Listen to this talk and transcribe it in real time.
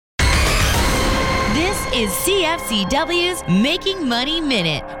is CFCW's Making Money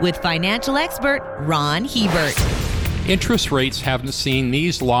Minute with financial expert Ron Hebert. Interest rates haven't seen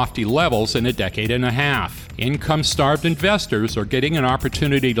these lofty levels in a decade and a half. Income-starved investors are getting an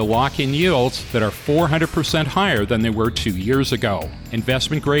opportunity to lock in yields that are 400% higher than they were 2 years ago.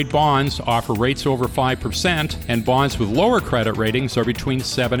 Investment-grade bonds offer rates over 5%, and bonds with lower credit ratings are between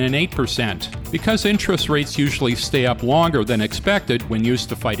 7 and 8%. Because interest rates usually stay up longer than expected when used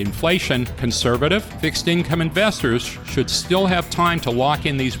to fight inflation, conservative, fixed-income investors should still have time to lock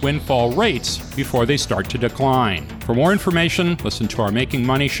in these windfall rates before they start to decline. For more information, listen to our Making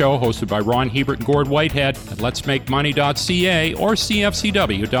Money show hosted by Ron Hebert and Gord Whitehead at letsmakemoney.ca or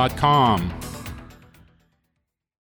cfcw.com.